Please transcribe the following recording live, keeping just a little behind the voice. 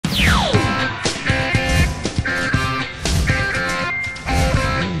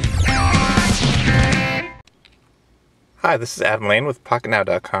Hi, this is Adam Lane with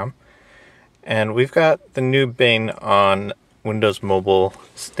Pocketnow.com, and we've got the new Bing on Windows Mobile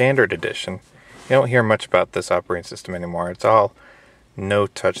Standard Edition. You don't hear much about this operating system anymore. It's all no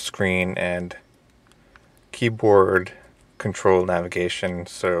touchscreen and keyboard control navigation,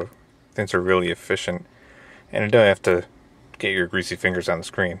 so things are really efficient, and you don't have to get your greasy fingers on the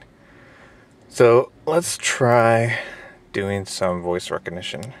screen. So let's try doing some voice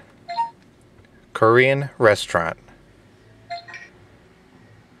recognition. Korean restaurant.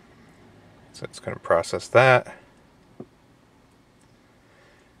 So it's going to process that.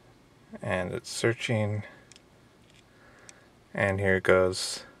 And it's searching. And here it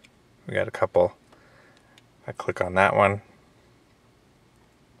goes. We got a couple. I click on that one.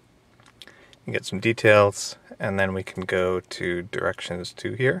 You get some details, and then we can go to directions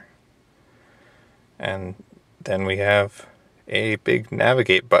to here. And then we have a big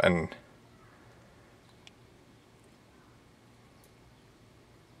navigate button.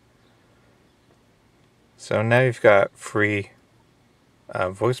 So now you've got free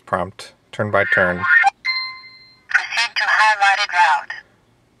voice prompt, turn by turn. Proceed to highlighted route.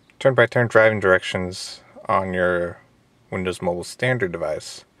 Turn by turn driving directions on your Windows Mobile Standard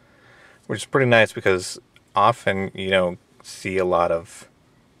device, which is pretty nice because often you don't see a lot of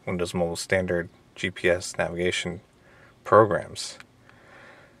Windows Mobile Standard GPS navigation programs.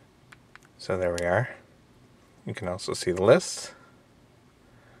 So there we are. You can also see the list.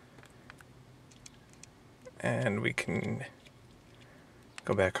 And we can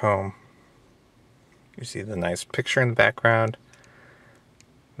go back home. You see the nice picture in the background,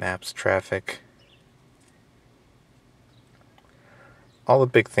 maps, traffic, all the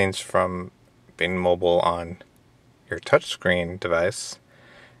big things from being mobile on your touchscreen device,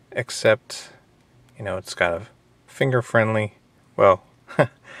 except, it's got a finger-friendly, well,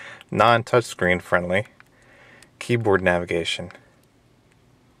 non-touchscreen friendly keyboard navigation.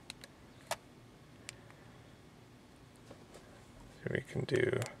 So we can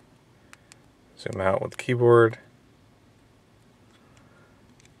do zoom out with the keyboard.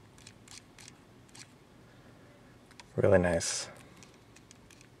 Really nice.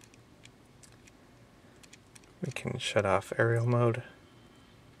 We can shut off aerial mode.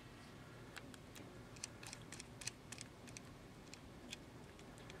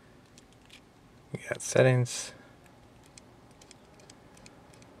 We got settings.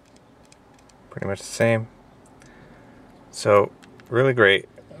 Pretty much the same. So, really great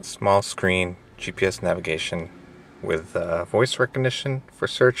small screen GPS navigation with voice recognition for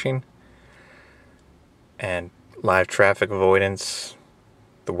searching and live traffic avoidance,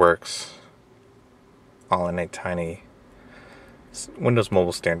 the works, all in a tiny Windows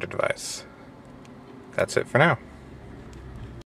Mobile Standard device. That's it for now.